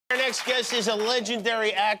Our next guest is a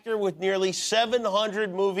legendary actor with nearly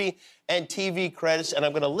 700 movie and TV credits, and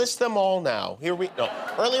I'm going to list them all now.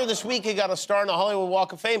 Earlier this week, he got a star on the Hollywood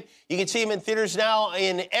Walk of Fame. You can see him in theaters now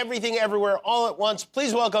in Everything Everywhere All at Once.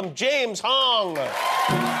 Please welcome James Hong.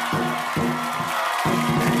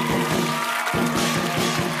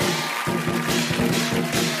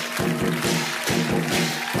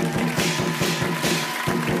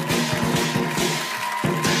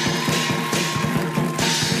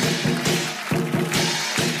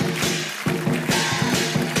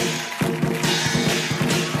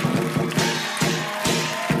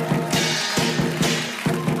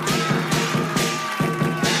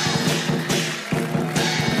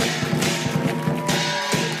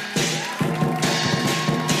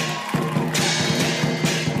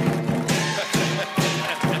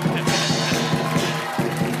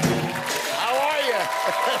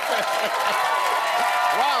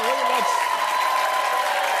 Wow, look at that.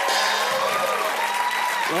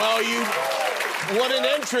 Well, what an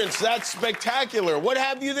entrance. That's spectacular. What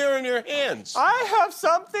have you there in your hands? I have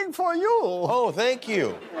something for you. Oh, thank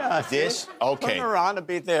you. Yeah, This? Okay. Turn around and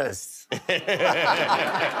be this.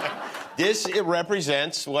 This, it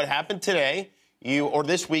represents what happened today.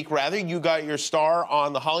 This week, rather. You got your star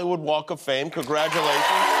on the Hollywood Walk of Fame. Congratulations.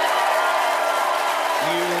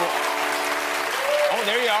 Oh,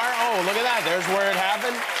 there you are. Oh, look at that. There's where it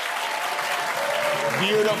happened.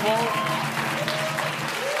 Beautiful.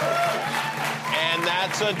 And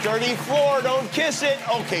that's a dirty floor. Don't kiss it.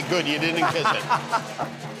 Okay, good. You didn't kiss it.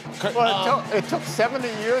 Well, it took 70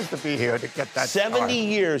 years to be here to get that 70 star.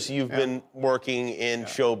 years you've been working in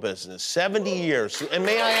show business. 70 years. And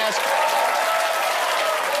may I ask,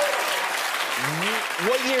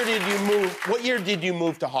 what year did you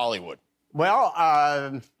move to Hollywood? Well,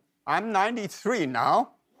 I'm 93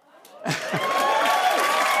 now. Amazing.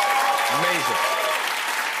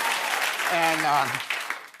 And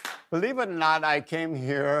believe it or not, I came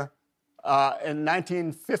here in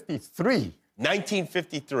 1953.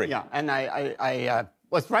 1953. Yeah, and I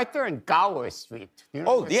was right there in Gower Street. You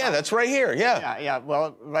know Oh, yeah, that's right here, yeah. Yeah,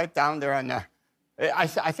 well, right down there. And I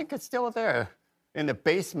think it's still there in the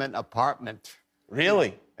basement apartment.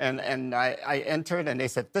 Really? And I entered, and they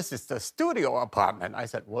said, this is the studio apartment. I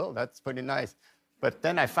said, well, that's pretty nice. But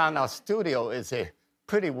then I found out studio is a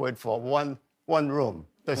pretty word for one room.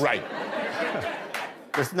 Right.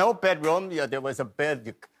 There's no bedroom. Yeah, there was a bed.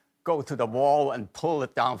 You go to the wall and pull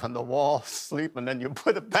it down from the wall, sleep, and then you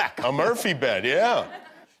put it back. A Murphy bed, yeah.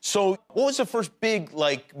 So what was the first big,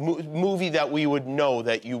 movie that we would know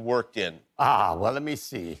that you worked in? Well, let me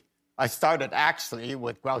see. I started actually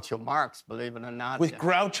with Groucho Marx, believe it or not. With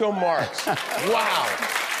Groucho Marx. Wow.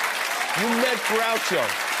 You met Groucho.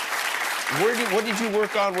 What did you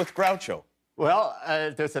work on with Groucho? Well,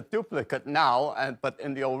 there's a duplicate now, but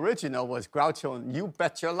in the original was Groucho and You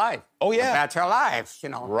Bet Your Life. Oh, yeah. You Bet Your Life, you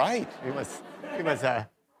know. Right. He was a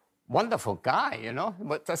wonderful guy, you know.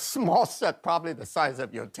 But a small set, probably the size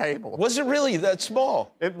of your table. Was it really that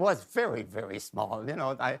small? It was very, very small. You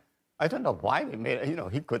know, I don't know why they made it. You know,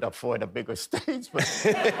 he could afford a bigger stage, but...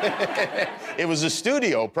 It was a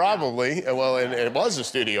studio, probably. Well, it was a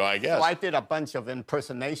studio, I guess. So I did a bunch of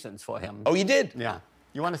impersonations for him. Oh, you did? Yeah.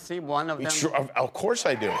 You want to see one of them? Sure, of course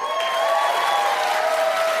I do.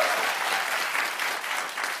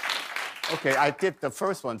 Okay, I did the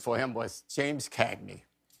first one for him was James Cagney.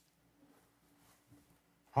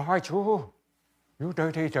 Hi, Joe. You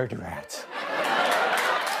dirty, dirty rat.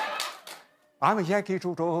 I'm a Yankee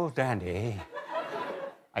Doodle dandy.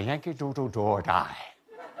 A Yankee Doodle do or die.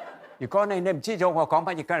 如果你唔知道我講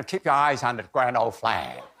乜，you're gonna keep your eyes on the grand old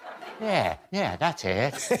flag. Yeah, that's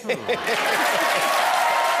it.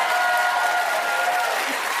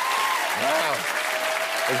 Wow.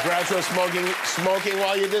 Was Groucho smoking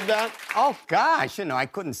while you did that? Oh, gosh, you know, I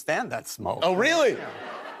couldn't stand that smoke. Oh, really?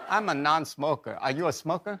 I'm a non-smoker. Are you a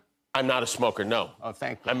smoker? I'm not a smoker, no. Oh,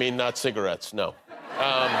 thank you. I mean, not cigarettes, no.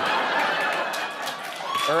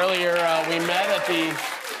 Earlier, we met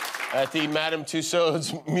at the Madame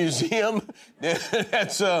Tussauds Museum.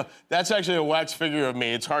 That's actually a wax figure of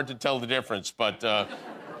me. It's hard to tell the difference, but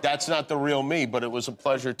that's not the real me, but it was a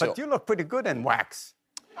pleasure to... But you look pretty good in wax.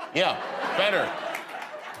 Yeah, better.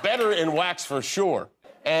 Better in wax for sure.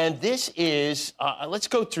 And this is, let's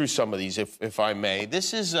go through some of these, if I may.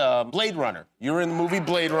 This is Blade Runner. You were in the movie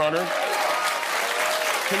Blade Runner.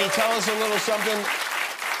 Can you tell us a little something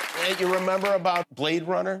that you remember about Blade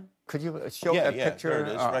Runner? Could you show that picture there it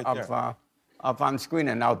is, right there. of on screen,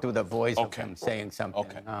 and I'll do the voice of him saying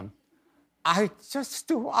something. I just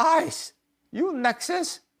do eyes. You,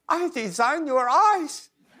 Nexus, I design your eyes.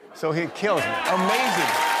 So he kills me.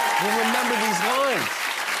 Amazing. You remember these lines.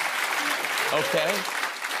 Okay.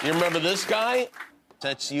 You remember this guy?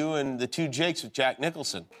 That's you and the two Jakes with Jack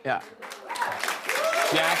Nicholson. Yeah.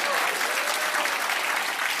 Jack?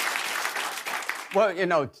 Well, you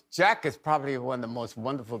know, Jack is probably one of the most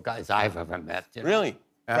wonderful guys I've ever met. You know? Really?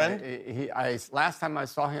 Friend? Last time I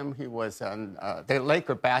saw him, he was on the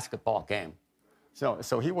Laker basketball game.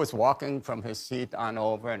 So he was walking from his seat on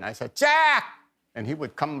over, and I said, Jack! And he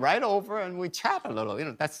would come right over, and we chat a little. You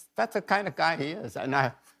know, that's the kind of guy he is. And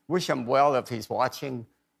I wish him well if he's watching.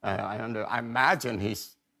 I imagine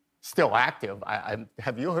he's still active.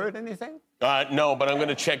 Have you heard anything? No, but I'm going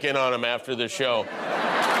to check in on him after the show.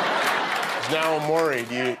 Now I'm worried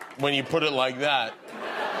when you put it like that.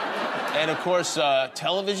 And, of course,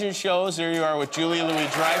 television shows. There you are with Julia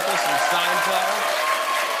Louis-Dreyfus and Seinfeld.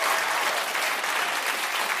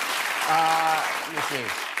 Let me see.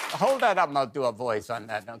 Hold that up and I'll do a voice on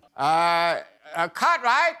that.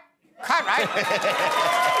 Cartwright? Cartwright?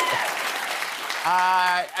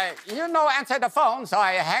 You know, answer the phone, so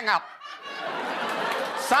I hang up.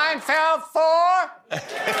 Seinfeld 4?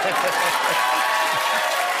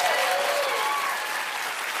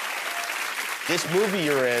 This movie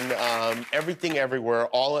you're in, Everything Everywhere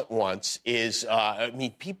All at Once, is,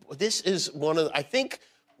 this is one of, I think,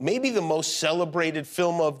 maybe the most celebrated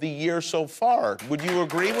film of the year so far. Would you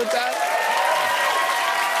agree with that?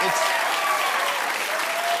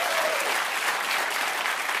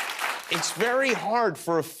 It's very hard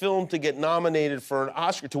for a film to get nominated for an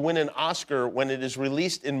Oscar, to win an Oscar when it is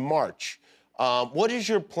released in March. What is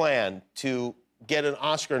your plan to get an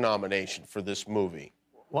Oscar nomination for this movie?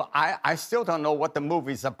 Well, I still don't know what the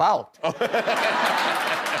movie's about.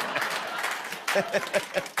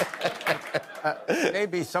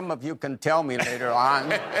 Maybe some of you can tell me later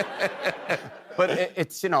on. But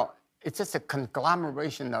it's, you know, it's just a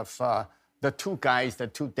conglomeration of the two guys, the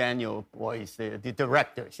two Daniel boys, the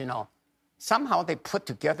directors, you know. Somehow they put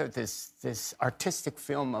together this artistic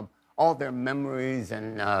film of all their memories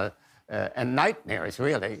and nightmares,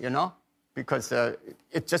 really, you know? Because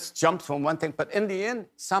it just jumps from one thing. But in the end,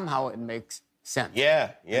 somehow it makes sense.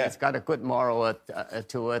 Yeah, yeah. And it's got a good moral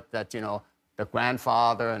to it that, you know, the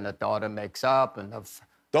grandfather and the daughter makes up and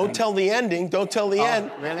Don't tell the ending. Don't tell the end.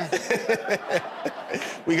 Really?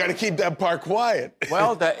 We got to keep that part quiet.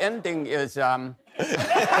 Well, the ending is... I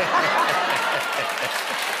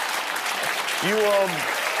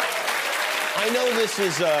know this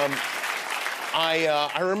is...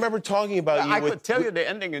 I remember talking about you I could tell you the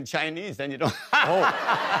ending in Chinese, and you don't... Oh.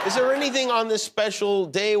 Is there anything on this special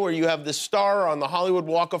day where you have the star on the Hollywood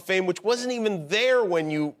Walk of Fame, which wasn't even there when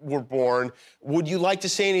you were born? Would you like to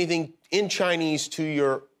say anything in Chinese to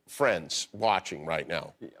your friends watching right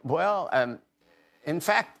now? Well, in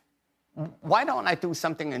fact, why don't I do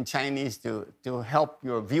something in Chinese to help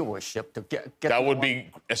your viewership to get that would be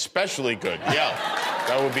especially good. Yeah,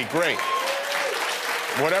 that would be great.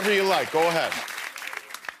 Whatever you like, go ahead.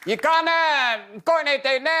 而家呢，唔該你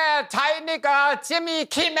哋呢睇呢個 Jimmy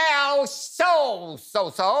Kimmel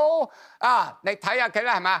Show 啊，你睇下佢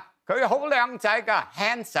啦，係嘛？佢好靚仔㗎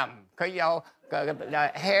 ，handsome， 佢有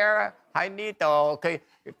hair 喺呢度，佢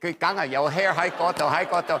梗係有 hair 喺嗰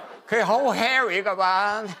度，佢好 hairy 㗎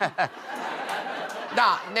嘛。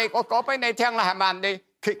嗱，我講俾你聽啦，係嘛？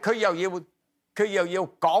佢又要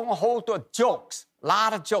講好多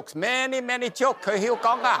jokes。lot of jokes, many jokes. 佢要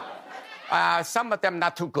講㗎，some of them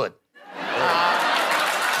not too good. But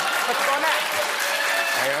go on.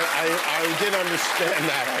 I did understand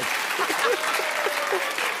that.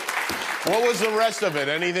 What was the rest of it?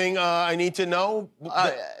 Anything I need to know?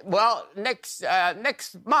 Well, next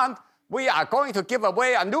month we are going to give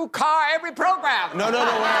away a new car every program. No.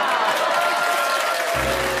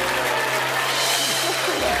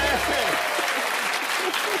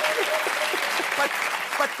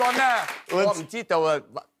 But 講咧，我唔知道啊，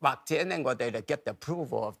或者咧，我哋就 get the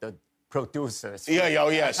approval of the producers.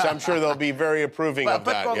 Yes. I'm sure they'll be very approving of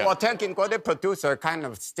that. 不過我聽見嗰啲 producer kind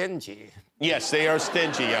of stingy. Yes, they are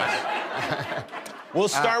stingy, yes. We'll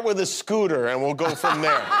start with a scooter, and we'll go from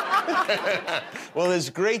there. Well, it's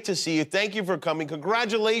great to see you. Thank you for coming.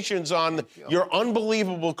 Congratulations on your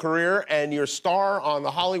unbelievable career and your star on the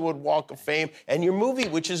Hollywood Walk of Fame and your movie,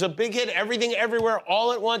 which is a big hit. Everything Everywhere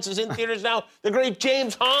All at Once is in theaters now. The great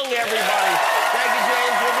James Hong, everybody. Thank you,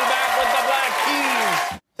 James. We'll be back with the Black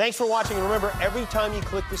Keys. Thanks for watching. And remember, every time you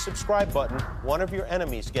click the subscribe button, one of your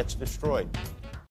enemies gets destroyed.